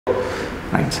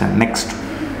Right sir.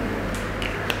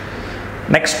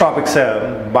 Next topic sir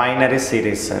binary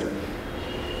series sir.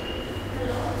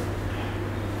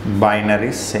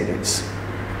 Binary series.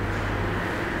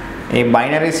 ఈ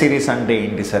binary series అంటే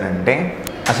ఏంటి sir అంటే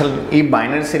అసలు ఈ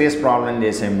బైనరీ సిరీస్ ప్రాబ్లం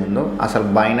చేసే ముందు అసలు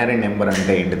బైనరీ నెంబర్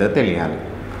అంటే ఏంటిదో తెలియాలి.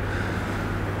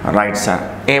 Right sir.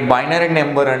 ఏ బైనరీ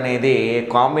నెంబర్ అనేది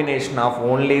combination of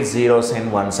only zeros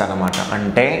and once అనమాట.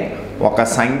 అంటే ఒక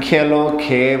సంఖ్యలో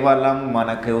కేవలం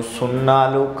మనకు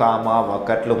సున్నాలు కామా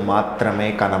ఒకట్లు మాత్రమే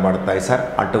కనబడతాయి సార్.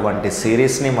 అటువంటి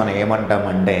సిరీస్ని మనం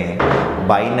ఏమంటామంటే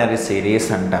బైనరీ సిరీస్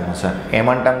అంటాము సార్.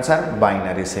 ఏమంటాం సార్?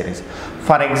 Binary series.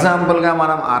 ఫర్ ఎగ్జాంపుల్గా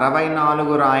మనం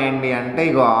 64 రాయండి అంటే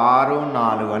ఇగో 6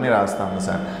 4 అని రాస్తాము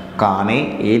సార్. కానీ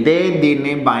ఇదే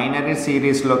దీన్ని బైనరీ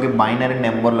సిరీస్లోకి బైనరీ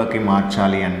నెంబర్లోకి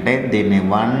మార్చాలి అంటే దీన్ని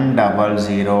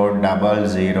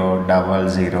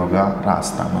 1000000గా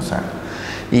రాస్తాము సార్.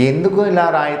 ఎందుకు ఇలా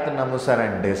రాయితున్నాము సార్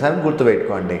అంటే సార్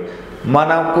గుర్తుపెట్టుకోండి,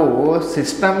 మనకు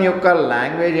సిస్టమ్ యొక్క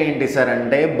లాంగ్వేజ్ ఏంటి సార్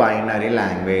అంటే బైనరీ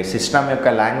లాంగ్వేజ్. సిస్టమ్ యొక్క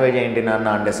లాంగ్వేజ్ ఏంటి నాన్న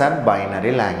అంటే సార్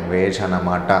బైనరీ లాంగ్వేజ్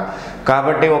అన్నమాట.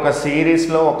 కాబట్టి ఒక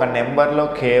సిరీస్లో ఒక నెంబర్లో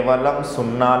కేవలం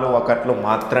సున్నాలు ఒకట్లు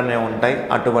మాత్రమే ఉంటాయి.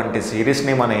 అటువంటి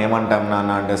సిరీస్ని మనం ఏమంటాం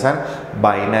నాన్న అంటే సార్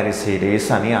బైనరీ సిరీస్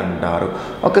అని అంటారు.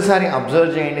 ఒకసారి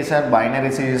అబ్జర్వ్ చేయండి సార్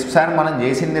బైనరీ సిరీస్. సార్ మనం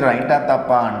చేసింది రైటా తప్ప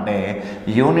అంటే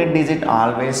unit digit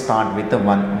always start with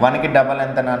 1. 1కి డబల్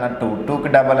ఎంత నాన్న 2, 2కి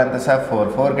డబల్ ఎంత సార్ 4,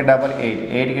 4కి డబల్ 8,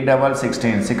 8కి డబల్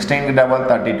 16, 16కి డబల్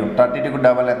 32, 32కి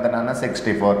డబల్ ఎంత నాన్న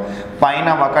 64. పైన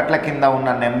ఒకట్ల కింద ఉన్న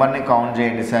నెంబర్ని కౌంట్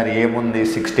చేయండి సార్. ఏముంది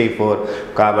 64.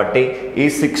 కాబట్టి ఈ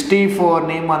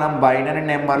 64ని మనం బైనరీ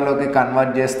నెంబర్లోకి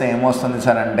కన్వర్ట్ చేస్తే ఏమొస్తుంది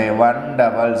సార్ అంటే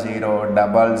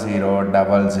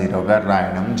 1000000గా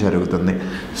రాయడం జరుగుతుంది.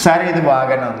 సరే ఇది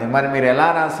బాగానే ఉంది. మరి మీరు ఎలా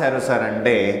రాశారు సార్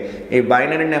అంటే ఈ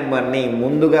బైనరీ నెంబర్ని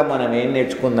ముందుగా మనం ఏం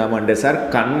నేర్చుకుందామంటే సార్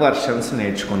కన్వర్షన్స్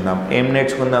నేర్చుకుందాం. ఏం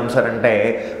నేర్చుకుందాం సార్ అంటే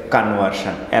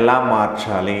కన్వర్షన్ ఎలా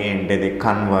మార్చాలి ఏంటిది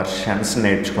కన్వర్షన్స్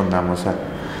నేర్చుకుందాము సార్.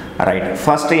 రైట్.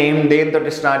 ఫస్ట్ దేంతో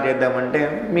స్టార్ట్ చేద్దామంటే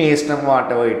మీ ఇష్టం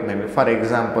what ever it may be. For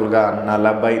ఎగ్జాంపుల్గా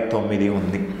 49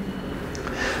 ఉంది.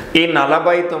 ఈ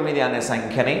 49 అనే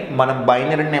సంఖ్యని మనం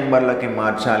బైనరీ నెంబర్లోకి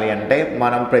మార్చాలి అంటే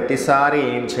మనం ప్రతిసారి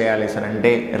ఏం చేయాలి సార్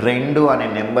అంటే 2 అనే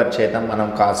నెంబర్ చేత మనం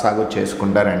కాసాగు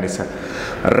చేసుకుంటారండి సార్.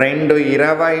 2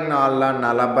 24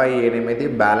 48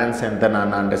 బ్యాలెన్స్ ఎంత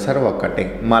నాన్న అంటే సార్ 1.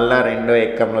 మళ్ళీ రెండో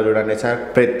ఎక్కంలో చూడండి సార్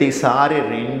ప్రతిసారి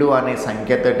 2 అనే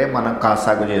సంఖ్యతోటే మనం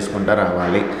కాసాగు చేసుకుంటూ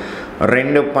రావాలి.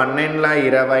 2 12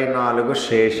 24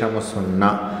 శేషము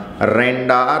 0,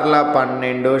 2 6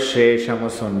 12 శేషము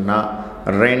 0,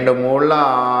 2 3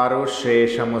 6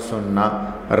 శేషము 0,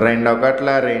 2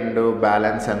 1 2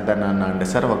 బ్యాలెన్స్ ఎంత నాన్న అంటే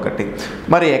సార్ 1.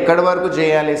 మరి ఎక్కడి వరకు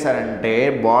చేయాలి సార్ అంటే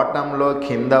బాటంలో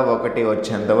కింద 1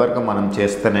 వచ్చేంత వరకు మనం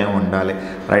చేస్తూనే ఉండాలి.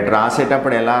 రైట్.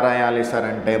 రాసేటప్పుడు ఎలా రాయాలి సార్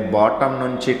అంటే బాటం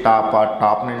నుంచి టాపా,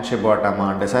 టాప్ నుంచి బాటమా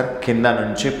అంటే సార్ కింద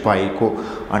నుంచి పైకు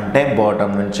అంటే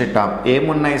బాటం నుంచి టాప్.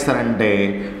 ఏమున్నాయి సార్ అంటే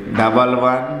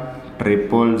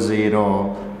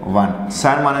 111001.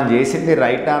 సార్ మనం చేసింది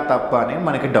రైటా తప్ప అని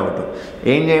మనకి డౌట్.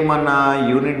 ఏం చేయమన్నా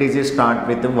యూనిట్ డిజిట్ స్టార్ట్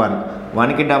విత్ 1.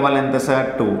 1కి డబల్ ఎంత సార్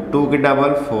 2, 2కి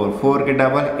డబల్ 4, 4కి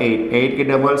డబల్ 8, 8కి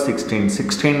డబల్ 16,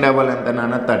 16 డబల్ ఎంత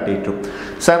నాన్న 32.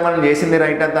 సార్ మనం చేసింది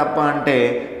రైటా తప్ప అంటే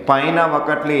పైన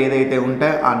ఒకట్లు ఏదైతే ఉంటే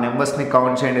ఆ నెంబర్స్ని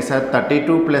కౌంట్ చేయండి సార్.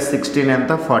 32 + 16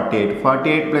 ఎంత 48,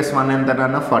 48 + 1 ఎంత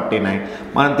నాన్న 49.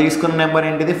 మనం తీసుకున్న నెంబర్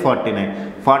ఏంటిది 49.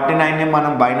 49ని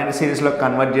మనం బైనరీ సిరీస్లో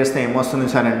కన్వర్ట్ చేస్తే ఏమొస్తుంది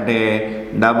సార్ అంటే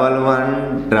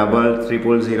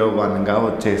 111001గా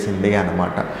వచ్చేసింది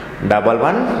అనమాట.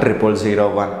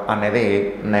 111001 అనేది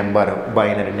నెంబర్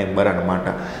బైనరీ నెంబర్ అనమాట.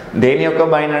 దేని యొక్క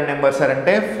బైనరీ నెంబర్ సార్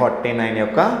అంటే 49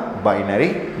 యొక్క binary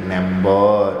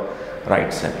number.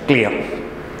 Right sir. Clear.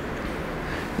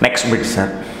 Next bit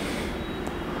sir.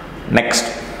 Next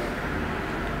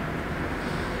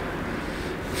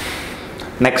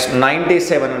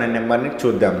 97 అనే నెంబర్ని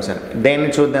చూద్దాం సార్. దేన్ని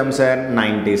చూద్దాం సార్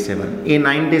 97. ఈ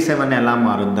 97 ఎలా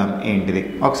మారుద్దాం ఏంటిది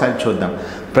ఒకసారి చూద్దాం.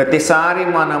 ప్రతిసారి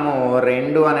మనము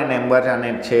 2 అనే నెంబర్ అనే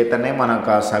చేతనే మనం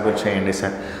కాసాగు చేయండి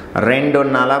సార్. 2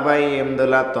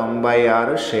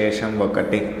 48 శేషం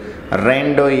 1,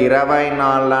 2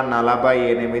 24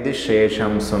 48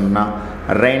 శేషం 0,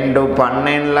 2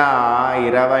 12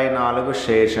 24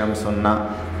 శేషం 0,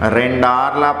 2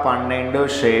 6 12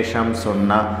 శేషం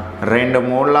 0, 2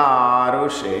 3 6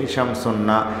 శేషం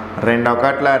 0, 2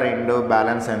 1 2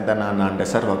 బ్యాలెన్స్ ఎంత నాన్న అంటే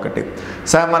సార్ 1.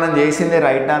 సార్ మనం చేసింది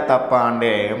రైటా తప్ప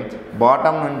అంటే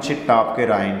బాటం నుంచి టాప్కి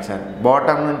రాయండి సార్.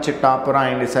 బాటం నుంచి టాప్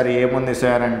రాయండి సార్. ఏముంది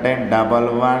సార్ అంటే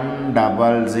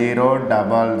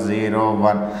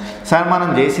 110001. సార్ మనం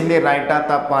చేసింది రైటా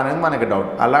తప్ప అనేది మనకి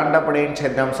డౌట్. అలాంటప్పుడు ఏం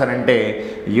చేద్దాం సార్ అంటే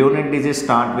యూనిట్ డిజిట్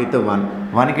స్టార్ట్ విత్ 1.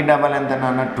 1కి డబల్ ఎంత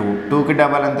నాన్న 2, 2కి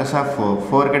డబల్ ఎంత సార్ 4,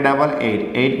 4కి డబల్ 8,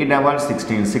 8కి డబల్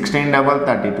 16, 16 డబల్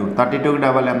 32, 32కి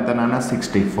డబల్ ఎంత నాన్న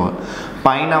 64.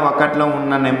 పైన ఒకటిలో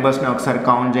ఉన్న నెంబర్స్ని ఒకసారి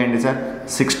కౌంట్ చేయండి సార్.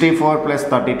 64 +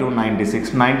 32 96,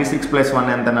 96 + 1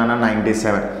 ఎంత నాన్న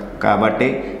 97. కాబట్టి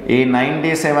ఈ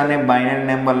 97ని బైనరీ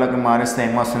నెంబర్లోకి మారిస్తే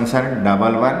ఏమొస్తుంది సార్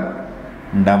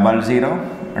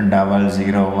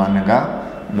 11000001గా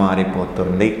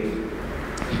మారిపోతుంది.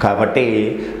 కాబట్టి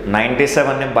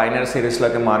 97ని బైనరీ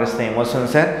సిరీస్లోకి మారిస్తే ఏమొస్తుంది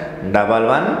సార్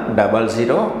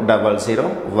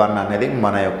 11000001 అనేది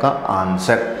మన యొక్క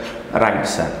answer. Right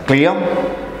sir, clear.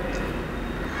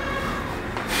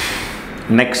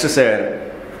 Next sir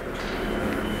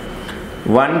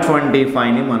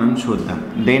 125ని మనం చూద్దాం.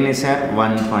 దేని సార్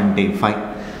 125.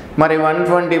 మరి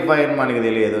 125 మనకు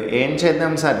తెలియదు, ఏం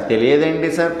చేద్దాం సార్? తెలియదేంటి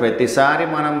సార్? ప్రతిసారి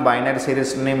మనం బైనరీ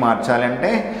సిరీస్ని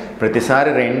మార్చాలంటే ప్రతిసారి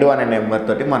 2 అనే నెంబర్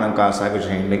తోటి మనం కాసాగు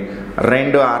చేయండి.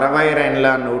 2 62ల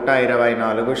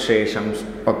 124 శేషం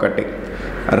 1,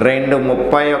 2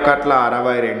 31ల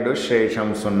 62 శేషం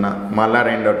 0, మళ్ళీ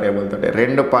రెండో టేబుల్ తోటి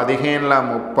 2 15ల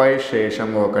 30 శేషం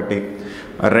 1,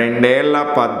 2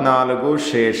 14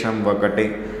 శేషం 1,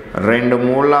 2 3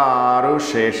 6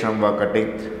 శేషం 1,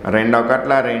 2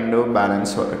 1 2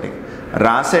 బ్యాలెన్స్ 1.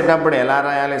 రాసేటప్పుడు ఎలా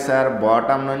రాయాలి సార్?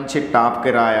 బాటమ్ నుంచి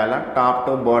టాప్కి రాయాలా, టాప్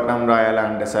టు బాటమ్ రాయాలా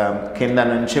అంటే సార్ కింద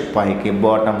నుంచి పైకి,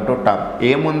 బాటమ్ టు టాప్.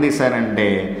 ఏముంది సార్ అంటే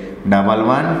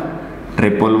 11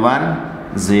 111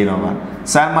 01.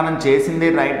 సార్ మనం చేసింది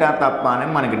రైటా తప్ప అని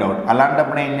మనకి డౌట్.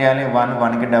 అలాంటప్పుడు ఏం చేయాలి? 1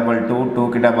 1కి డబల్ 2,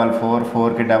 2కి డబల్ 4,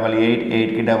 4కి డబల్ 8,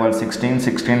 8కి డబల్ 16,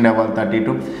 16 డబల్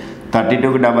 32,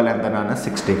 32కి డబల్ ఎంత నాన్న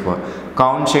 64.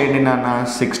 కౌంట్ చేయండి నాన్న.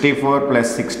 64 +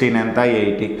 16 ఎంత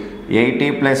 80, 80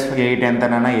 + 8 ఎంత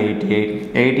నాన్న 88,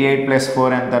 88 +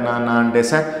 4 ఎంత నాన్న అంటే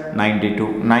సార్ 92,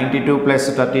 92 +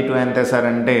 32 ఎంత సార్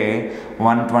అంటే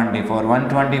 124,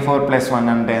 124 + 1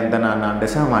 అంటే ఎంత నాన్న అంటే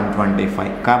సార్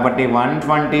 125. కాబట్టి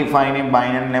 125ని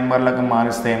బైనరీ నెంబర్లకు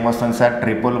మారిస్తే ఏమొస్తుంది సార్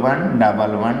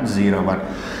 111101.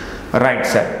 Right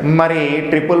sir. మరి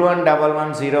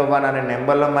 111101 అనే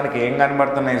నెంబర్లో మనకి ఏం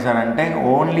కనబడుతున్నాయి సార్ అంటే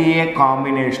only A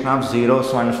combination of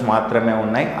zeros once మాత్రమే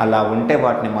ఉన్నాయి. అలా ఉంటే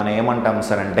వాటిని మనం ఏమంటాం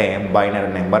సార్ అంటే బైనరీ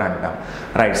నెంబర్ అంటాం.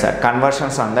 రైట్ సార్,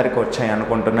 కన్వర్షన్స్ అందరికీ వచ్చాయి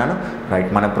అనుకుంటున్నాను. రైట్,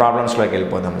 మన ప్రాబ్లమ్స్లోకి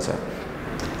వెళ్ళిపోదాం సార్.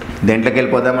 దేంట్లోకి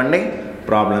వెళ్ళిపోదామండి?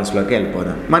 ప్రాబ్లమ్స్లోకి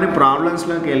వెళ్ళిపోదాం. మరి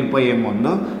ప్రాబ్లమ్స్లోకి వెళ్ళిపోయే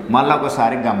ముందు మళ్ళీ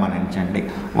ఒకసారి గమనించండి,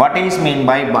 what is mean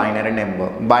by binary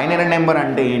number. Binary number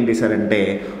అంటే ఏంటి సార్ అంటే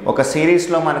ఒక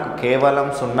సిరీస్లో మనకు కేవలం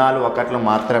 0 1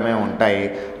 మాత్రమే ఉంటాయి.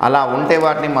 అలా ఉంటే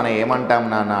వాటిని మనం ఏమంటాం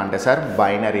నాన్న అంటే సార్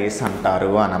బైనరీస్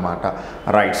అంటారు అన్నమాట.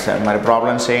 రైట్ సార్, మరి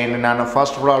ప్రాబ్లమ్స్ చేయండి నాన్న.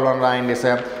 ఫస్ట్ ప్రాబ్లం రాయండి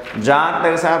సార్.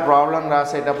 జాగ్రత్తగా సార్, ప్రాబ్లం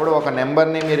రాసేటప్పుడు ఒక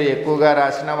నెంబర్ని మీరు ఎక్కువగా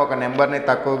రాసినా ఒక నెంబర్ని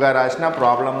తక్కువగా రాసినా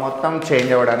ప్రాబ్లం మొత్తం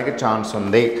చేంజ్ అవ్వడానికి ఛాన్స్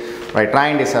ఉంది. రైట్,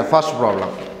 రాయండి sir. First problem.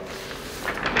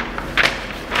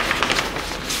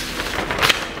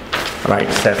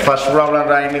 Right sir, first problem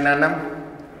రాయండి నాన్న.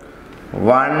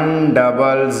 100,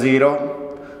 100,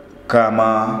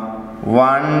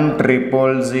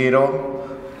 1100,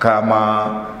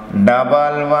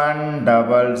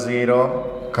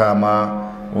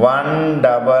 10000,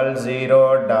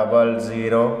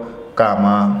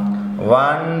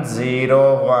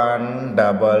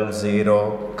 10100,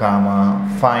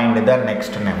 find the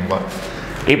next number.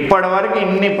 ఇప్పటివరకు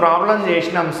ఇన్ని ప్రాబ్లం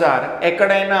చేసినాం సార్.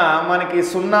 ఎక్కడైనా మనకి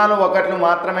 0 1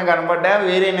 మాత్రమే కనబడ్డాయా?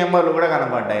 వేరే నెంబర్లు కూడా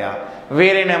కనబడ్డాయా?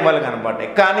 వేరే నెంబర్లు కనబడ్డాయి.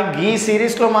 కానీ ఈ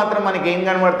సిరీస్లో మాత్రం మనకి ఏం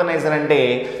కనబడుతున్నాయి సార్ అంటే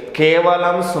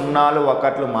కేవలం 0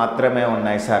 1 మాత్రమే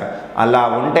ఉన్నాయి సార్. అలా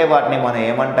ఉంటే వాటిని మనం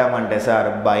ఏమంటామంటే సార్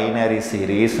బైనరీ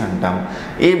సిరీస్ అంటాం.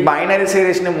 ఈ బైనరీ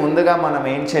సిరీస్ని ముందుగా మనం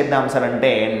ఏం చేద్దాం సార్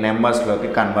అంటే నెంబర్స్లోకి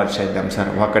కన్వర్ట్ చేద్దాం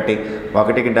సార్.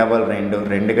 1కి డబల్ 2,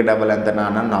 2కి డబల్ ఎంత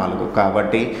నాన్న 4.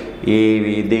 కాబట్టి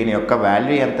దీని యొక్క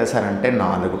వాల్యూ ఎంత సార్ అంటే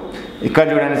 4. ఇక్కడ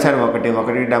చూడండి సార్,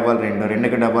 1కి డబల్ 2,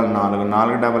 2కి డబల్ 4,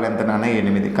 4 డబల్ ఎంత నాన్న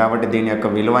 8. కాబట్టి దీని యొక్క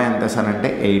విలువ ఎంత సార్ అంటే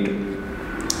 8.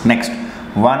 నెక్స్ట్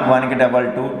 1కి డబల్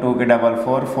 2, 2కి డబల్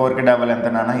 4, 4కి డబల్ ఎంత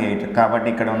నాన్న 8. కాబట్టి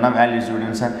ఇక్కడ ఉన్న వాల్యూస్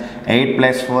చూడండి సార్. 8 +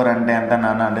 4 అంటే ఎంత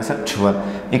నాన్న అంటే సార్ 12.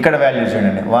 ఇక్కడ వాల్యూస్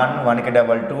చూడండి. 1కి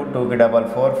డబల్ 2, 2కి డబల్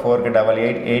 4, 4కి డబల్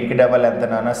 8, 8కి డబల్ ఎంత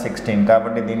నాన్న 16.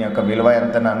 కాబట్టి దీని యొక్క విలువ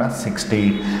ఎంత నాన్న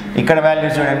 16. ఇక్కడ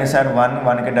వాల్యూస్ చూడండి సార్.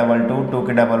 1కి డబల్ 2,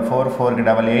 2కి డబల్ 4, 4కి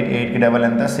డబల్ 8, 8కి డబల్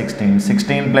ఎంత 16.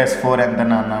 16 + 4 ఎంత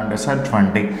నాన్న అంటే సార్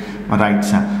 20. రైట్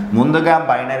సార్, ముందుగా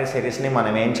బైనరీ సిరీస్ని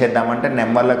మనం ఏం చేద్దామంటే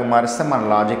నెంబర్లకు మారిస్తే మన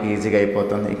లాజిక్ ఈజీగా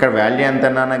అయిపోతుంది. ఇక్కడ వాల్యూ ఎంత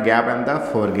నాన్న, గ్యాప్ ఎంత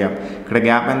 4 గ్యాప్. ఇక్కడ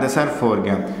గ్యాప్ ఎంత సార్ 4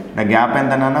 గ్యాప్. ఇక్కడ గ్యాప్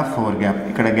ఎంత నాన్న 4 గ్యాప్.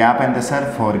 ఇక్కడ గ్యాప్ ఎంత సార్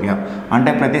 4 గ్యాప్.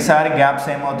 అంటే ప్రతిసారి గ్యాప్స్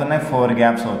ఏమవుతున్నాయి 4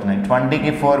 గ్యాప్స్ అవుతున్నాయి.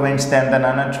 20కి 4 పెంచితే ఎంత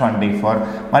నాన్న 24.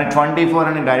 మరి 24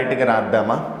 అని డైరెక్ట్గా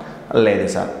రాద్దామా? లేదు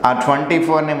సార్. ఆ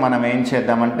 24ని మనం ఏం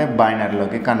చేద్దామంటే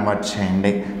బైనరీలోకి కన్వర్ట్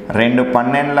చేయండి. 2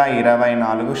 12ల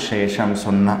 24 శేషం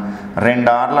 0, 2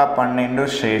 6ల 12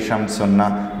 శేషం 0,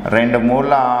 2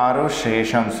 3ల 6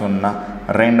 శేషం 0,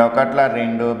 2 1ల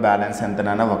 2 బ్యాలెన్స్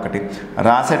ఎంతనైనా 1.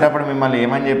 రాసేటప్పుడు మిమ్మల్ని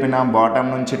ఏమని చెప్పినా బాటమ్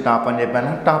నుంచి టాప్ అని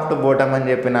చెప్పాను, టాప్ టు బాటమ్ అని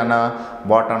చెప్పినానా,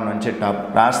 బాటమ్ నుంచి టాప్.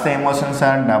 రాస్తే ఏమొస్తుంది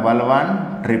సార్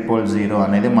 111000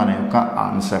 అనేది మన యొక్క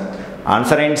ఆన్సర్.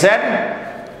 ఆన్సర్ ఏంటి సార్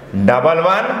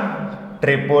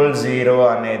 111000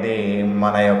 అనేది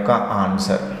మన యొక్క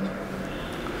ఆన్సర్.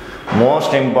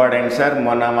 Most important sir.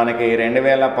 మొన్న మనకి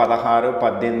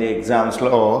 2016-18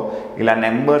 ఎగ్జామ్స్లో ఇలా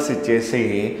నెంబర్స్ ఇచ్చేసి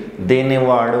దీన్ని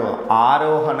వాడు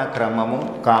ఆరోహణ క్రమము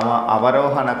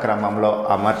అవరోహణ క్రమంలో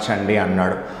అమర్చండి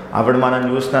అన్నాడు. అప్పుడు మనం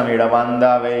చూస్తాం ఇక్కడ 100,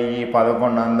 1000,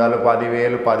 1100,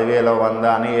 10,000, 10,100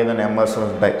 అని ఏదో నెంబర్స్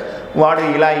ఉంటాయి. వాడు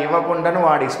ఇలా ఇవ్వకుండాను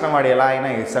వాడి ఇష్టం, వాడు ఎలా అయినా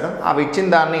ఇస్తాడు. అవి ఇచ్చిన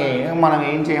దాన్ని మనం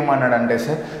ఏం చేయమన్నాడు అంటే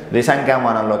సార్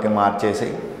ద్విసంఖ్యామానంలోకి మార్చేసి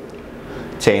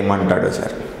చేయమంటాడు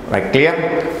sir. Right, clear.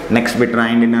 Next bit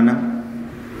రాయండి నాన్న.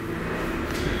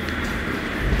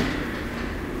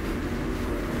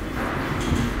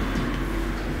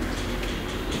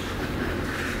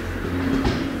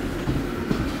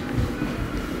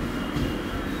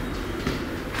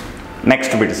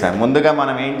 Next bit sir. ముందుగా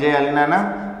మనం ఏం చేయాలి నాన్న,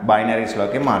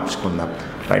 బైనరీస్లోకి మార్చుకుందాం.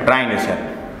 రైట్, రాయండి sir.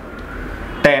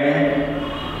 10,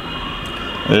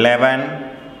 11,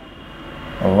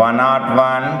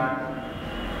 101,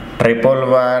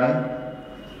 111,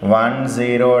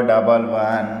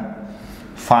 1011,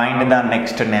 find the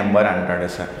next number అంటాడు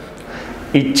సార్.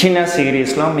 ఇచ్చిన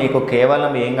సిరీస్లో మీకు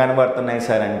కేవలం ఏం కనబడుతున్నాయి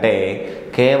సార్ అంటే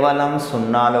కేవలం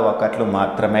 0, 1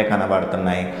 మాత్రమే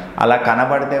కనబడుతున్నాయి. అలా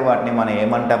కనబడితే వాటిని మనం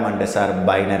ఏమంటామంటే సార్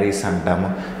బైనరీస్ అంటాము.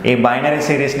 ఈ బైనరీ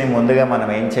సిరీస్ని ముందుగా మనం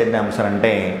ఏం చేద్దాం సార్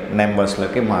అంటే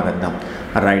నెంబర్స్లోకి మారుద్దాం.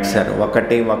 Right sir.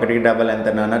 1 1కి డబల్ ఎంత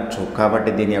నాన్న 2, కాబట్టి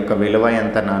దీని యొక్క విలువ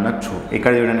ఎంత నాన్న 2.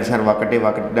 ఇక్కడ చూడండి సార్ 1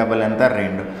 1 డబల్ ఎంత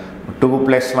 2, 2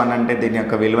 + 1 అంటే దీని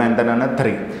యొక్క విలువ ఎంత నాన్న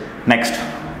 3. నెక్స్ట్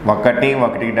 1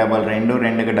 1కి డబల్ 2,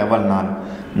 2కి డబల్ 4,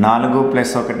 4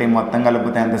 + 1 మొత్తం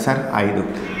కలిపితే ఎంత సార్ 5.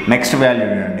 నెక్స్ట్ వాల్యూ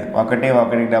చూడండి 1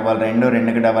 1కి డబల్ 2,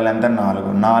 2కి డబల్ ఎంత 4,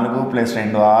 4 +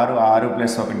 2 6, 6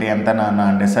 + 1 ఎంత నాన్న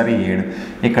అంటే సార్ 7.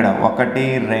 ఇక్కడ 1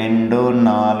 2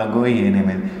 4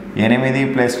 8, 8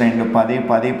 + 2 10,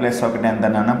 10 + 1 ఎంత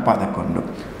నాన్న 11.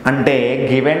 అంటే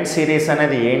గివెన్ సిరీస్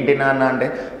అనేది ఏంటి నాన్న అంటే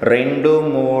 2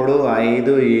 3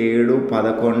 5 7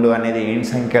 11 అనేది ఏం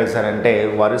సంఖ్యలు సార్ అంటే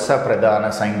వరుస ప్రధాన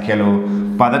సంఖ్యలు.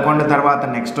 11 తర్వాత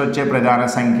నెక్స్ట్ వచ్చే ప్రధాన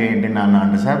సంఖ్య ఏంటి నాన్న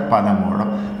అంటే సార్ 13.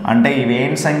 అంటే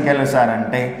ఇవేం సంఖ్యలు సార్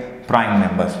అంటే ప్రైమ్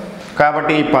నెంబర్స్.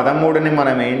 కాబట్టి ఈ 13ని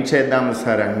మనం ఏం చేద్దాం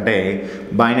సార్ అంటే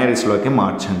బైనరీస్లోకి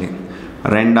మార్చండి.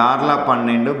 2 6ల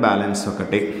 12 బ్యాలెన్స్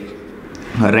 1,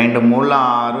 2 3ల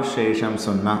 6 శేషం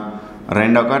 0,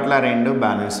 2 1ల 2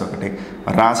 బ్యాలెన్స్ 1.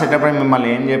 రాసేటప్పుడు మిమ్మల్ని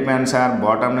ఏం చెప్పాను సార్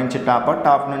బాటమ్ నుంచి టాపా,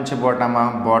 టాప్ నుంచి బాటమా,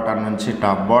 బాటమ్ నుంచి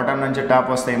టాప్. బాటమ్ నుంచి టాప్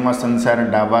వస్తే ఏమొస్తుంది సార్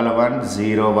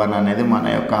 1101 అనేది మన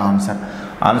యొక్క ఆన్సర్.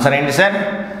 ఆన్సర్ ఏంటి సార్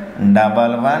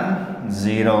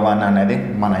 1101 అనేది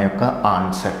మన యొక్క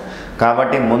ఆన్సర్.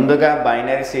 కాబట్టి ముందుగా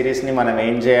బైనరీ సిరీస్ని మనం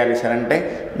ఏం చేయాలి సార్ అంటే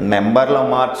నెంబర్లో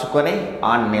మార్చుకొని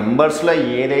ఆ నెంబర్స్లో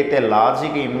ఏదైతే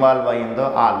లాజిక్ ఇన్వాల్వ్ అయ్యిందో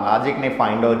ఆ లాజిక్ని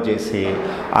ఫైండ్ అవుట్ చేసి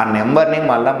ఆ నెంబర్ని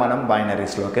మళ్ళీ మనం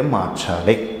బైనరీస్లోకి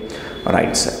మార్చాలి.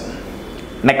 Right sir.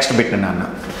 నెక్స్ట్ బిట్ నాన్న.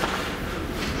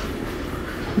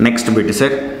 Next bit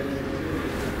sir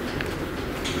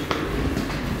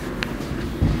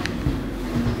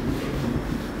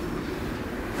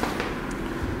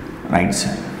right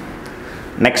sir.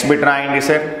 Next bit రాయండి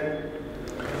sir.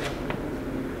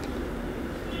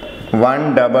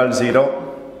 100 110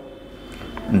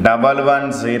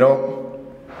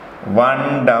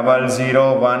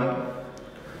 101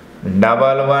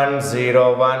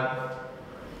 1101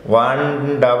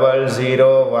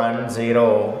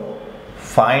 1010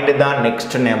 find the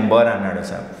next number అన్నాడు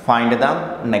sir. Find the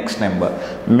next number.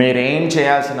 మీరేం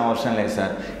చేయాల్సిన అవసరం లేదు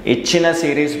సార్. ఇచ్చిన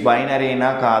సిరీస్ బైనరీనా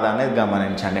కాదా అనేది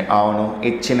గమనించండి. అవును,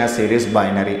 ఇచ్చిన సిరీస్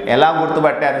బైనరీ. ఎలా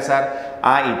గుర్తుపట్టారు సార్?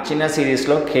 ఆ ఇచ్చిన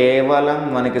సిరీస్లో కేవలం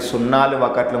మనకి 0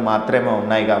 1 మాత్రమే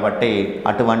ఉన్నాయి కాబట్టి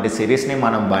అటువంటి సిరీస్ని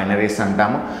మనం బైనరీస్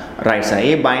అంటాము. Right sir.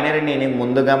 ఈ బైనరీని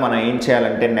ముందుగా మనం ఏం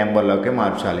చేయాలంటే నెంబర్లోకి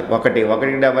మార్చాలి. 1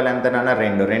 1కి డబల్ ఎంతనన్నా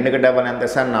 2, 2కి డబల్ ఎంత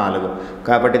సార్ 4,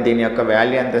 కాబట్టి దీని యొక్క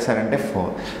వాల్యూ ఎంత సార్ అంటే 4.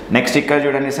 నెక్స్ట్ ఇక్కడ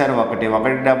చూడండి సార్ 1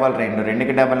 1కి డబల్ 2,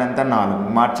 2కి డబల్ ఎంత 4,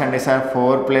 మార్చండి సార్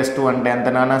 4 + 2 అంటే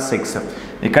ఎంతనన్నా 6.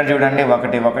 ఇక్కడ చూడండి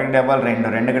 1 1కి డబల్ 2,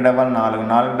 2కి డబల్ 4,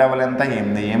 4కి డబల్ ఎంత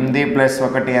 8, 8 +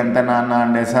 1 ఎంత నాన్న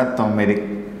అంటే సార్ 9.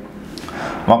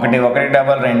 1 1కి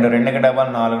డబల్ 2, 2కి డబల్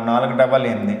 4, 4కి డబల్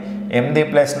 8, 8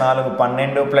 + 4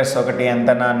 12 + 1 ఎంత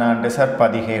నాన్న అంటే సార్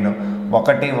 15.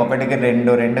 1 1కి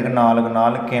 2 2కి 4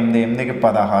 4కి 8 8కి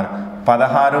 16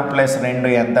 16 ప్లస్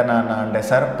 2 ఎంత నాన్న అంటే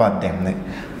సార్ 18.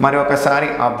 మరి ఒకసారి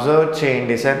అబ్జర్వ్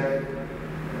చేయండి సార్,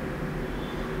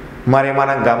 మరి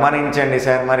మనం గమనించండి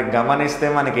సార్. మరి గమనిస్తే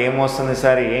మనకి ఏమొస్తుంది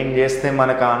సార్, ఏం చేస్తే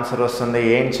మనకు ఆన్సర్ వస్తుంది,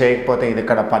 ఏం చేయకపోతే. ఇది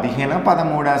ఇక్కడ 15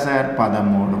 13 సార్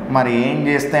 13. మరి ఏం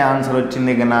చేస్తే ఆన్సర్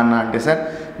వచ్చింది నాన్న అంటే సార్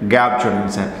గ్యాప్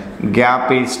చూడండి సార్. గ్యాప్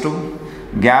ఈజ్ 2,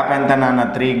 గ్యాప్ ఎంత నాన్న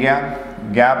 3 గ్యాప్,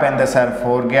 గ్యాప్ ఎంత సార్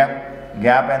 4 గ్యాప్,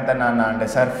 గ్యాప్ ఎంత నాన్న అంటే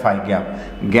సార్ 5 గ్యాప్.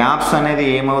 గ్యాప్స్ అనేది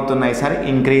ఏమవుతున్నాయి సార్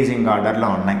ఇంక్రీజింగ్ ఆర్డర్లో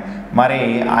ఉన్నాయి. మరి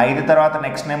 5 తర్వాత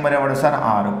నెక్స్ట్ నెంబర్ ఎవడు సార్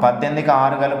 6. 18కి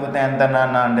 6 కలిపితే ఎంత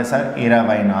నాన్న అంటే సార్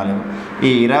 24.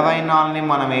 ఈ 24ని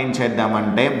మనం ఏం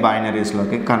చేద్దామంటే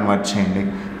బైనరీస్లోకి కన్వర్ట్ చేయండి.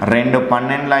 2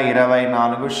 12ల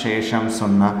 24 శేషం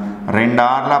 0, 2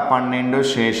 6ల 12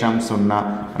 శేషం 0,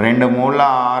 2 3ల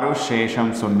 6 శేషం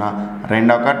 0,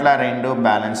 2 1ల 2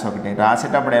 బ్యాలెన్స్ 1.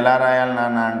 రాసేటప్పుడు ఎలా రాయాలి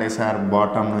నాన్న అంటే సార్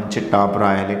బాటమ్ నుంచి టాప్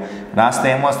రాయాలి. రాస్తే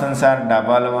ఏమొస్తుంది సార్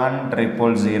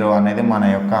 111000 అనేది మన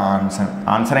యొక్క ఆన్సర్.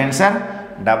 ఆన్సర్ ఏంటి సార్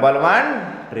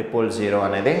 111000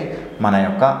 అనేది మన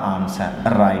యొక్క ఆన్సర్.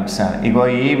 Right sir. ఇగో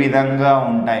ఈ విధంగా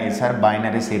ఉంటాయి సార్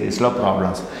బైనరీ సిరీస్లో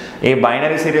ప్రాబ్లమ్స్. ఈ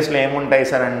బైనరీ సిరీస్లో ఏముంటాయి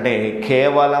సార్ అంటే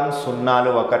కేవలం 0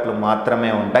 1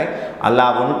 మాత్రమే ఉంటాయి. అలా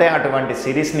ఉంటే అటువంటి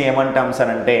సిరీస్ని ఏమంటాం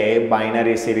సార్ అంటే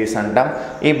బైనరీ సిరీస్ అంటాం.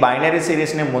 ఈ బైనరీ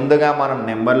సిరీస్ని ముందుగా మనం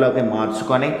నెంబర్లోకి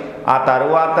మార్చుకొని ఆ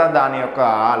తర్వాత దాని యొక్క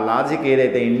లాజిక్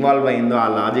ఏదైతే ఇన్వాల్వ్ అయిందో ఆ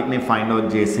లాజిక్ని ఫైండ్ అవుట్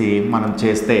చేసి మనం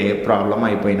చేస్తే ప్రాబ్లం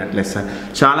అయిపోయినట్లే సార్.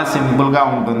 చాలా సింపుల్గా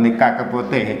ఉంటుంది,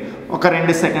 కాకపోతే ఒక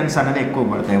 2 సెకండ్స్ అనేది ఎక్కువ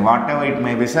పడతాయి. What ever it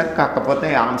may be sir. కాకపోతే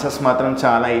ఆన్సర్స్ మాత్రం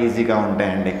చాలా ఈజీగా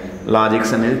ఉంటాయండి.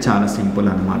 లాజిక్స్ అనేది చాలా సింపుల్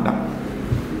అనమాట.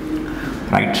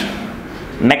 Right.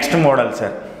 Next model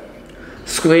sir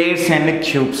squares and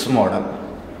cubes model.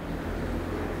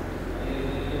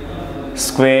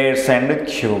 Squares and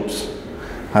cubes.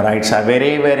 Right sir.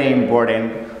 Very very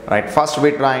important. Right. First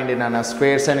bit రాయండి నాన్న.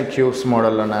 స్క్వేర్స్ అండ్ క్యూబ్స్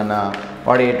మోడల్లో నాన్న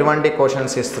వాడు ఎటువంటి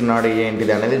క్వశ్చన్స్ ఇస్తున్నాడు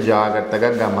ఏంటిది అనేది జాగ్రత్తగా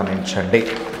గమనించండి.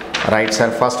 Right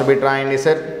sir. ఫస్ట్ బిట్ రాయండి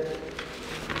sir.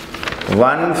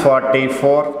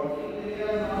 144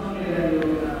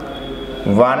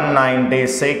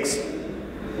 196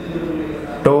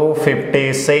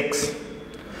 256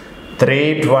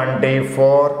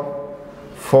 324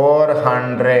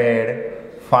 400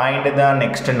 find the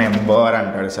next number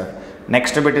అంటాడు sir.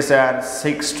 Next bit sir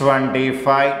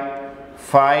 625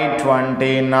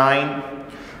 529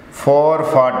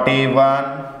 441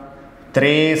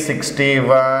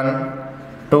 361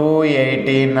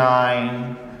 289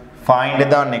 find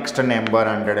the next number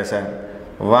అంటాడు sir.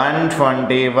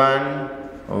 121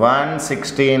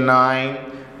 169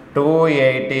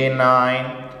 289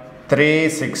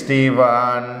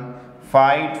 361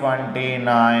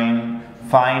 529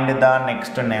 find the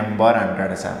next number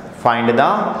అంటాడు sir. Find the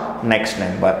next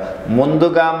number.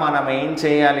 ముందుగా మనం ఏం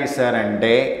చేయాలి సార్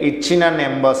అంటే ఇచ్చిన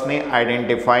నెంబర్స్ని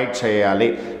ఐడెంటిఫై చేయాలి.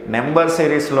 నెంబర్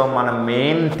సిరీస్లో మన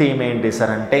మెయిన్ థీమ్ ఏంటి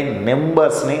సార్ అంటే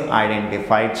నెంబర్స్ని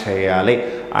ఐడెంటిఫై చేయాలి.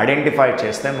 ఐడెంటిఫై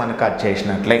చేస్తే మనకు అది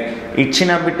చేసినట్లే.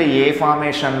 ఇచ్చిన బిట్ ఏ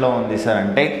ఫార్మేషన్లో ఉంది సార్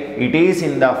అంటే it is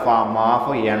in the form of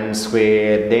n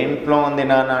square. దేంట్లో ఉంది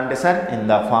నాన్న అంటే sir in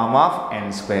the form of n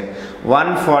square.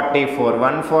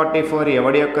 144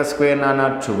 ఎవరి యొక్క స్క్వేర్ నాన్న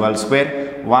 12 స్క్వేర్.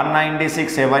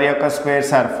 196 ఎవరి యొక్క స్క్వేర్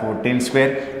సార్ 14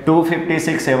 స్క్వేర్.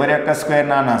 256 ఎవరి యొక్క స్క్వేర్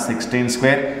నాన్న 16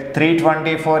 స్క్వేర్.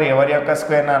 324 ఎవరి యొక్క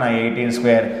స్క్వేర్ నాన్న 18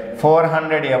 స్క్వేర్.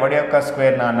 400 ఎవరి యొక్క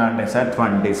స్క్వేర్ నాన్న అంటే సార్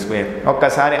 20 స్క్వేర్.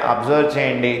 ఒక్కసారి అబ్జర్వ్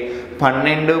చేయండి.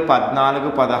 12 14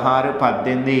 16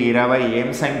 18 20 ఏం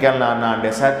సంఖ్యలు నాన్న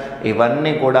అంటే సార్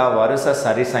ఇవన్నీ కూడా వరుస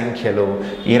సరి సంఖ్యలు.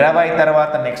 20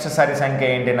 తర్వాత నెక్స్ట్ సరి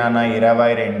సంఖ్య ఏంటి నాన్న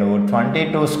 22.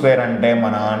 22 స్క్వేర్ అంటే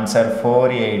మన ఆన్సర్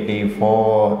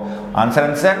 484. ఆన్సర్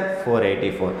అంటే సార్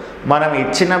 484. మనం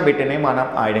ఇచ్చిన బిట్ని మనం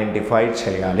ఐడెంటిఫై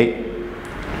చేయాలి.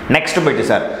 నెక్స్ట్ బిట్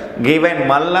సార్ గివెన్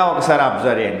మళ్ళా ఒకసారి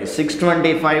అబ్జర్వ్ చేయండి.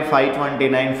 625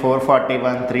 529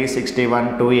 441 361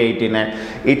 289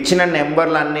 ఇచ్చిన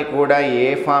నెంబర్లన్నీ కూడా ఏ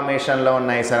ఫార్మేషన్లో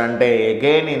ఉన్నాయి సార్ అంటే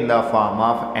again in the form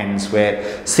of n square.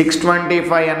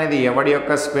 625 అనేది ఎవడి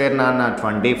యొక్క స్క్వేర్ నాన్న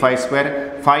 25 స్క్వేర్.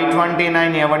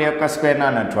 529 ఎవడి యొక్క స్క్వేర్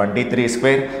నాన్న 23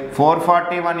 స్క్వేర్.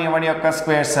 441 ఎవడి యొక్క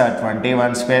స్క్వేర్ సార్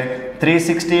 21 స్క్వేర్.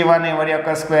 361 ఎవరి యొక్క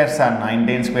స్క్వేర్ సార్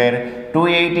 19 స్క్వేర్.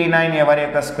 289 ఎవరి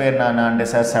యొక్క స్క్వేర్ నాన్న అంటే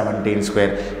సార్ 17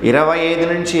 స్క్వేర్. 25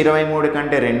 నుంచి 23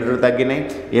 కంటే 2 తగ్గినాయి.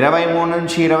 23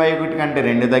 నుంచి 21 కంటే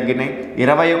 2 తగ్గినాయి.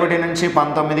 21 నుంచి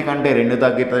 19 కంటే 2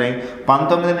 తగ్గుతున్నాయి.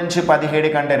 19 నుంచి 17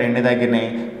 కంటే 2 తగ్గినాయి.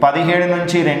 17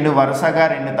 నుంచి 2 వరుసగా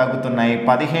 2 తగ్గుతున్నాయి.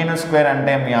 15 స్క్వేర్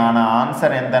అంటే మీ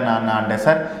ఆన్సర్ ఎంత నాన్న అంటే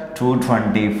సార్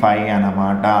 225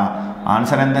 అన్నమాట.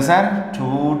 ఆన్సర్ ఎంత సార్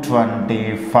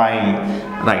 225.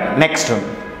 రైట్. నెక్స్ట్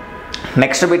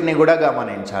నెక్స్ట్ బిట్ని కూడా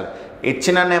గమనించాలి.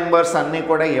 ఇచ్చిన నెంబర్స్ అన్నీ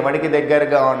కూడా ఎవరికి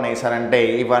దగ్గరగా ఉన్నాయి సార్ అంటే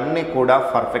ఇవన్నీ కూడా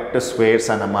పర్ఫెక్ట్ స్క్వేర్స్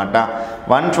అన్నమాట.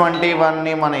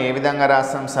 121ని మనం ఏ విధంగా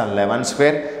రాస్తాం సార్ 11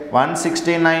 స్క్వేర్,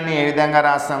 169ని ఏ విధంగా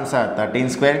రాస్తాం సార్ 13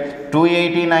 స్క్వేర్,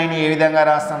 289 ఏ విధంగా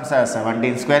రాస్తాం సార్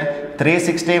 17 స్క్వేర్,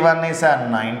 361ని సార్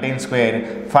 19 స్క్వేర్,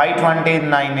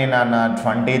 529ని నాన్న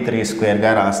 23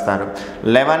 స్క్వేర్గా రాస్తారు.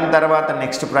 11 తర్వాత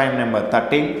నెక్స్ట్ ప్రైమ్ నెంబర్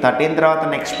 13, 13 తర్వాత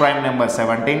నెక్స్ట్ ప్రైమ్ నెంబర్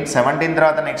 17, 17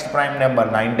 తర్వాత నెక్స్ట్ ప్రైమ్ నెంబర్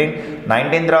 19,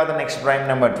 19 తర్వాత నెక్స్ట్ ప్రైమ్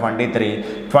నెంబర్ 23,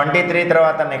 23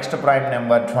 తర్వాత నెక్స్ట్ ప్రైమ్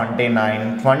నెంబర్ 29,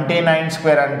 29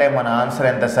 స్క్వేర్ అంటే మన ఆన్సర్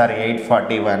ఎంత సార్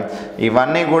 841.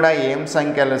 ఇవన్నీ కూడా ఏం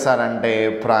సంఖ్యలు సార్ అంటే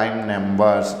ప్రైమ్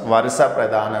నెంబర్స్, వరుస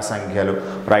ప్రధాన సంఖ్యలు.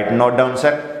 Right, note down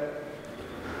sir.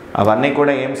 అవన్నీ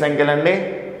కూడా ఏం సంఖ్యలండి?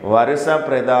 వరుస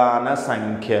ప్రధాన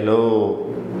సంఖ్యలు.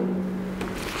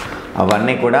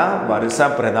 అవన్నీ కూడా వరుస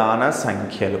ప్రధాన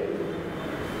సంఖ్యలు.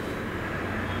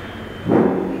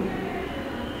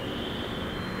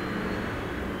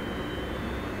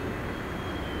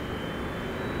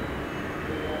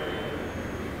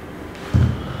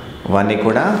 అవన్నీ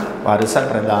కూడా వరుస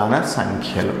ప్రధాన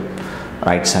సంఖ్యలు.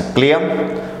 Right sir, clear.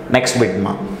 Next bit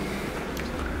మా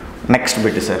next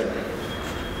bit sir.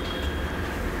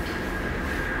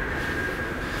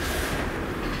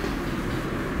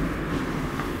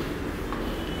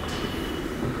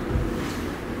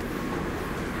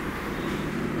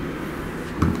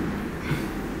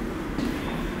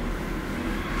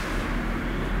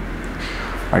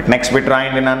 Right, next bit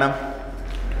రాయండి నాన్న.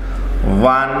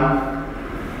 1,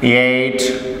 8,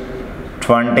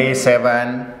 27,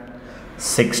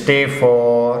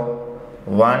 64,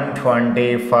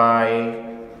 125,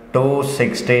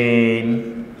 216.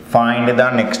 Find the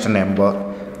next number.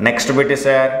 Next bit is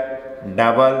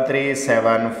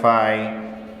 3375,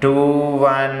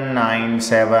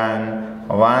 2197,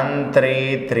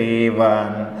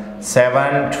 1331,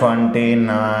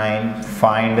 729.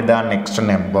 Find the next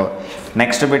number.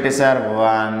 Next bit is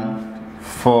 1,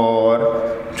 4,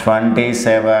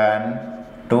 27,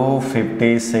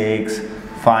 256.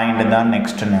 Find the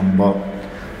next number.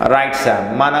 Right sir,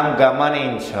 మనం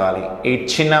గమనించాలి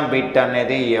ఇచ్చిన bit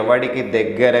అనేది ఎవడికి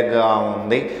దగ్గరగా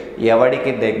ఉంది,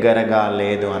 ఎవడికి దగ్గరగా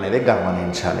లేదు అనేది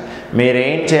గమనించాలి.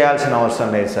 మీరేం చేయాల్సిన అవసరం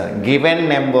లేదు sir. Given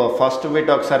number first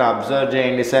bit ఒకసారి అబ్జర్వ్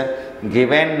చేయండి sir.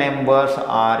 Given numbers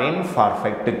are in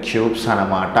perfect cubes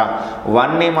అన్నమాట.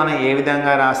 1ని మనం ఏ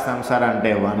విధంగా రాస్తాం సార్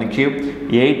అంటే 1 క్యూబ్,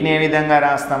 8ని ఏ విధంగా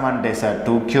రాస్తాం అంటే సార్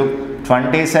 2 క్యూబ్,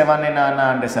 27ని నాన్న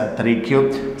అంటే సార్ 3 క్యూబ్,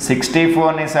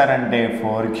 64ని సార్ అంటే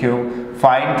 4 క్యూబ్,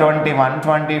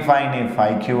 125ని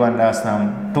 5 క్యూబ్ అని రాస్తాం,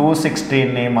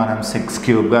 216ని మనం 6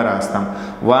 క్యూబ్గా రాస్తాం.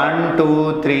 1, 2,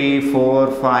 3, 4,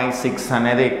 5, 6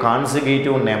 అనేది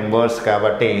కాన్సిక్యూటివ్ నెంబర్స్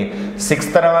కాబట్టి 6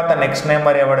 తర్వాత నెక్స్ట్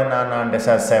నెంబర్ ఎవడు నాన్న అంటే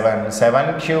సార్ 7, 7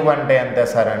 క్యూబ్ అంటే ఎంత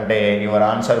సార్ అంటే your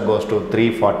answer goes to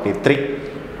 343.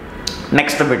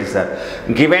 Next bit sir,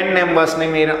 given నెంబర్స్ని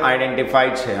మీరు ఐడెంటిఫై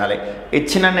చేయాలి.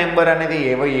 ఇచ్చిన నెంబర్ అనేది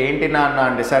ఏంటి నాన్న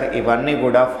అంటే సార్ ఇవన్నీ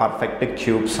కూడా పర్ఫెక్ట్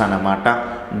క్యూబ్స్ అన్నమాట.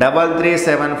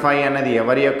 3375 అనేది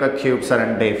ఎవరి యొక్క క్యూబ్ సార్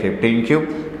అంటే 15 క్యూబ్,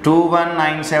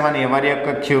 2197 ఎవరి యొక్క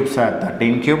క్యూబ్ సార్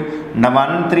 13 క్యూబ్,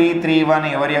 1331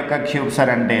 ఎవరి యొక్క క్యూబ్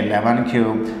సార్ అంటే 11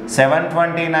 క్యూబ్,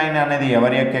 729 అనేది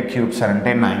ఎవరి యొక్క క్యూబ్ సార్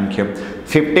అంటే 9 క్యూబ్.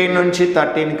 15 నుంచి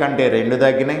 13 కంటే 2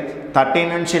 తగ్గినాయి, 13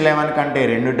 నుంచి 11 కంటే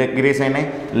 2 డిగ్రీస్ అయినాయి,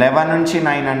 11 నుంచి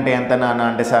 9 అంటే ఎంత నాన్న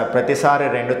అంటే సార్ ప్రతిసారి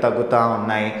 2 తగ్గుతూ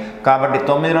ఉన్నాయి కాబట్టి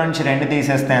 9 నుంచి 2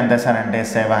 తీసేస్తే ఎంత సార్ అంటే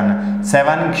 7,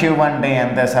 7 క్యూబ్ అంటే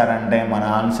ఎంత సార్ అంటే మన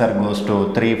answer goes to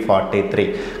 343.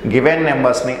 Given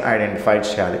నెంబర్స్ని identify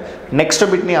చేయాలి. నెక్స్ట్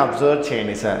బిట్ని అబ్జర్వ్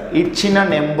చేయండి సార్. ఇచ్చిన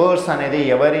నెంబర్స్ అనేది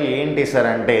ఏంటి సార్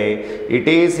అంటే it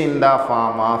is in the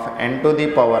form of n to the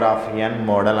power of n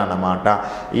model అన్నమాట.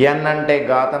 n అంటే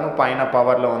ఘాతము పైన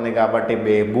పవర్లో ఉంది కాబట్టి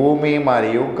భూమి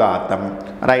మరియు ఘాతము.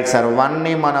 రైట్ సార్,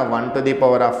 1ని మనం 1 to the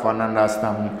power of 1 అని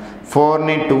రాస్తాం,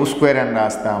 4ని 2 స్క్వేర్ అని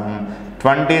రాస్తాం,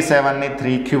 27ని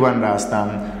 3 క్యూబ్ అని రాస్తాం,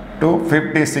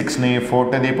 256ని 4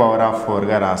 to the power of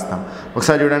 4గా రాస్తాం.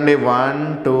 ఒకసారి చూడండి 1,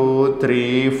 2, 3,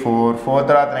 4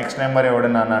 తర్వాత నెక్స్ట్ నెంబర్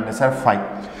ఎవడన్నా అంటే సార్ 5,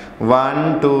 1,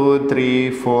 2, 3,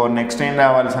 4 నెక్స్ట్ ఏం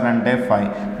రావాలి సార్ అంటే 5.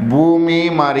 భూమి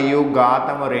మరియు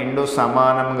ఘాతము 2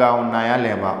 సమానంగా ఉన్నాయా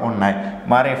లేవా? ఉన్నాయి.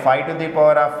 మరి 5 to the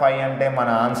power of 5 అంటే మన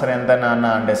ఆన్సర్ ఎంత నాన్న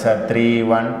అంటే sir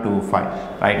 3125.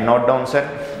 Right, note down sir,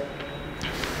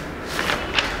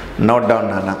 note down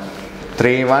నాన్న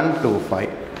 3125.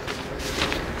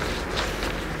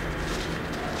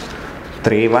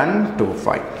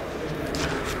 3125.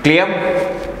 క్లియర్?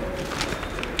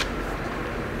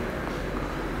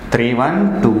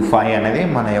 3125 అనేది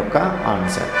మన యొక్క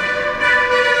ఆన్సర్.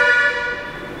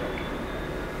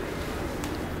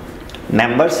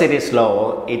 నెంబర్ సిరీస్లో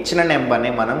ఇచ్చిన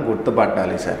నెంబర్ని మనం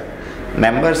గుర్తుపట్టాలి సార్.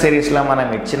 నెంబర్ సిరీస్లో మనం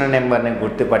ఇచ్చిన నెంబర్ని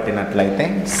గుర్తుపట్టినట్లయితే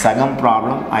సగం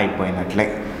problem అయిపోయినట్లే.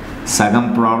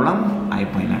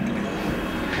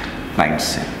 Right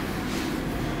sir.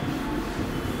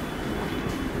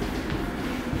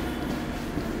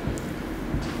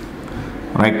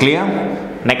 Right, clear.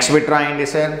 Next bit రాయండి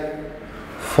sir.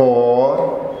 4,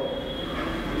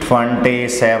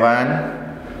 27,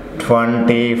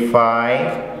 25,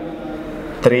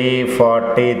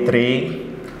 343,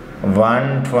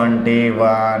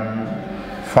 121.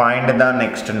 Find the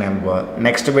next number.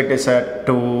 Next bit is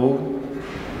 2,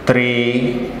 3,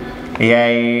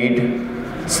 8,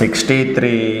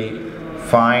 63.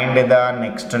 Find the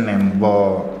next number.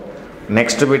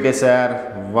 Next bit is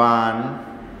 1,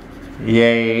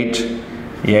 8,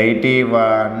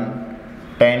 81,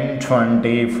 10,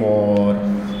 24.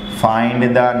 Find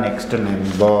the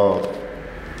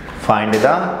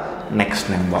next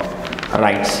number.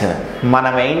 Right sir.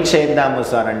 మనం ఏం చేద్దాము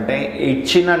సార్ అంటే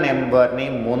ఇచ్చిన నెంబర్ని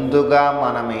ముందుగా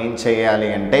మనం ఏం చేయాలి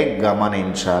అంటే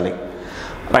గమనించాలి.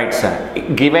 Right sir.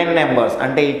 గివెన్ నెంబర్స్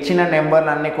అంటే ఇచ్చిన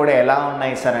నెంబర్లు అన్నీ కూడా ఎలా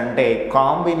ఉన్నాయి సార్ అంటే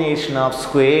కాంబినేషన్ ఆఫ్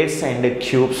స్క్వేర్స్ అండ్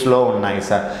క్యూబ్స్లో ఉన్నాయి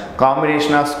sir.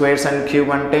 Combination of squares and cube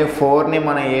అంటే 4ని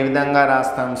మనం ఏ విధంగా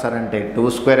రాస్తాం సార్ అంటే 2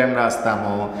 స్క్వేర్ అని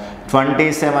రాస్తాము.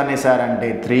 27ని సార్ అంటే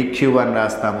 3 క్యూబ్ అని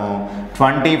రాస్తాము.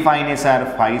 25ని సార్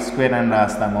 5 స్క్వేర్ అని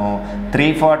రాస్తాము.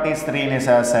 343ని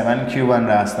సార్ 7 క్యూబ్ అని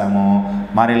రాస్తాము.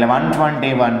 మరి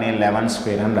 121ని 11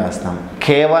 స్క్వేర్ అని రాస్తాము.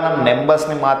 కేవలం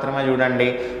నెంబర్స్ని మాత్రమే చూడండి.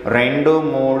 2,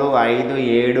 3, 5,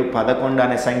 7, 11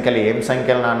 అనే సంఖ్యలు ఏం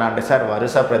సంఖ్యలు నాన్న అంటే సార్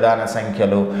వరుస ప్రధాన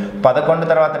సంఖ్యలు. 11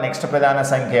 తర్వాత నెక్స్ట్ ప్రధాన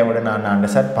సంఖ్య ఎవడు నాన్న అంటే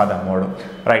సార్ 13.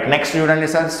 రైట్. నెక్స్ట్ చూడండి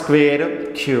sir square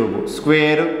cube,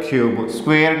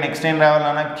 square next ఏం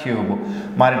రావాలన్నా క్యూబ్.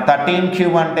 మరి 13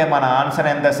 క్యూబ్ అంటే మన ఆన్సర్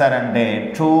ఎంత సార్ అంటే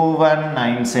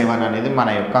 2197 అనేది మన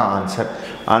యొక్క ఆన్సర్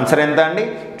ఎంత అండి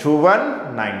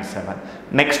 2197.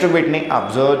 నెక్స్ట్ బిట్ని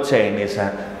అబ్జర్వ్ చేయండి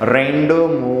సార్. 2,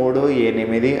 3,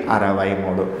 8,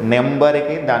 63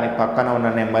 నెంబర్కి దాని పక్కన ఉన్న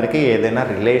నెంబర్కి ఏదైనా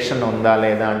రిలేషన్ ఉందా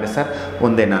లేదా అంటే సార్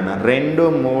ఉంది నాన్న. 2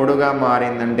 3గా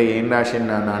మారిందంటే ఏం రాసింది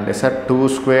నాన్న అంటే సార్ 2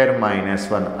 స్క్వేర్ మైనస్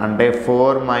 1 అంటే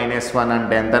 4 మైనస్ 1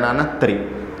 అంటే ఎంత నాన్న 3.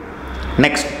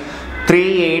 నెక్స్ట్ 3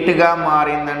 8గా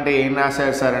మారిందంటే ఏం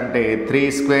రాశారు సార్ అంటే 3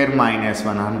 స్క్వేర్ మైనస్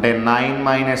 1 అంటే 9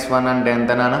 మైనస్ 1 అంటే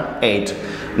ఎంత నాన్న 8.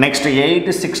 నెక్స్ట్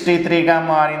 8 63గా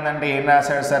మారిందంటే ఏం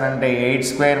రాశారు సార్ అంటే 8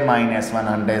 స్క్వేర్ మైనస్ 1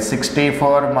 అంటే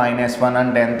 64 మైనస్ 1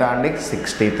 అంటే ఎంత అండి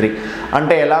 63.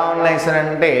 అంటే ఎలా ఉన్నాయి సార్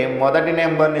అంటే మొదటి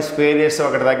నెంబర్ని స్క్వేర్ చేసి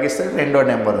ఒకటి తగ్గిస్తే రెండో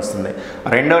నెంబర్ వస్తుంది.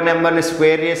 రెండో నెంబర్ని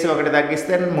స్క్వేర్ చేసి ఒకటి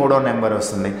తగ్గిస్తే మూడో నెంబర్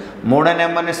వస్తుంది. మూడో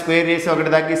నెంబర్ని స్క్వేర్ చేసి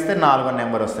ఒకటి తగ్గిస్తే నాలుగో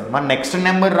నెంబర్ వస్తుంది. మరి నెక్స్ట్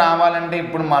నెంబర్ రావాలంటే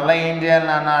ఇప్పుడు మళ్ళీ ఏం చేయాలి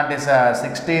నాన్న అంటే సార్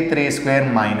 63 స్క్వేర్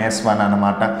మైనస్ 1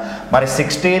 అనమాట. మరి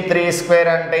 63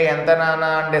 స్క్వేర్ అంటే ఎంత నాన్న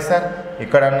అంటే సార్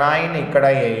ఇక్కడ 9 ఇక్కడ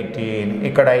 18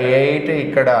 ఇక్కడ 8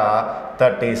 ఇక్కడ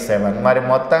 37. మరి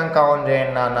మొత్తం కౌంట్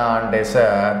చేయండి నాన్న అంటే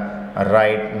sir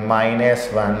right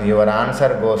 -1. Your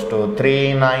answer goes to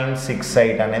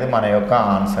 3968 అనేది మన యొక్క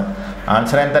ఆన్సర్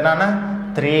ఎంత నాన్న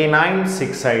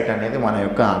 3968 అనేది మన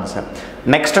యొక్క ఆన్సర్.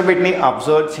 నెక్స్ట్ బిట్ని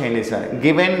అబ్జర్వ్ చేయండి సార్.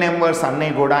 గివెన్ నెంబర్స్ అన్నీ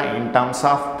కూడా ఇన్ టర్మ్స్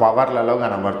ఆఫ్ పవర్లలో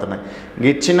కనబడుతున్నాయి.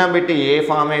 ఇచ్చిన బిట్ ఏ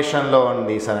ఫార్మేషన్లో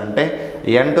ఉంది సార్ అంటే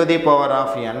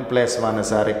n⁻n+1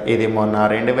 సార్. ఇది మొన్న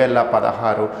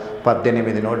 2016,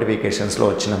 18 నోటిఫికేషన్స్లో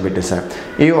వచ్చిన బిట్ సార్.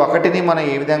 ఈ ఒకటిని మనం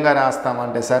ఏ విధంగా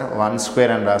రాస్తామంటే సార్ 1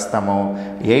 స్క్వేర్ అని రాస్తాము.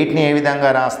 8ని ఏ విధంగా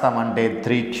రాస్తామంటే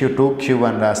 2 క్యూబ్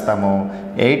అని రాస్తాము.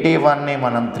 81ని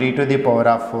మనం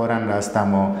 3⁴ అని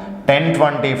రాస్తాము.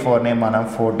 1024ని మనం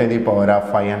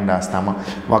 4⁵ అని రాస్తాము.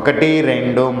 1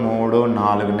 2 3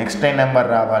 4 నెక్స్ట్ నెంబర్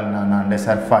రావాలి నాన్న అంటే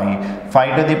సార్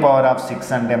 5⁵6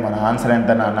 అంటే మన ఆన్సర్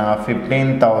ఎంత నాన్న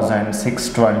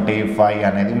 15,625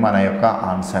 అనేది మన యొక్క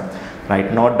answer.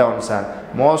 Right, note down sir.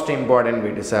 Most important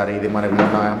bit sir ఇది. మనకి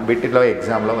మొన్న బిట్లో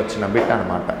ఎగ్జామ్లో వచ్చిన బిట్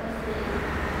అనమాట.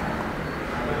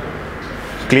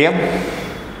 క్లియర్?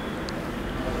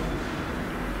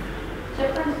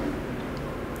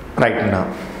 రైట్ నా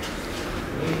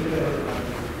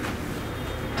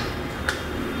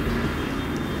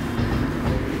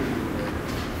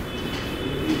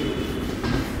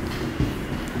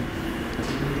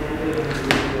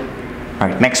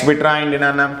నెక్స్ట్ బిట్ రాయండి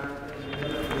నాన్న.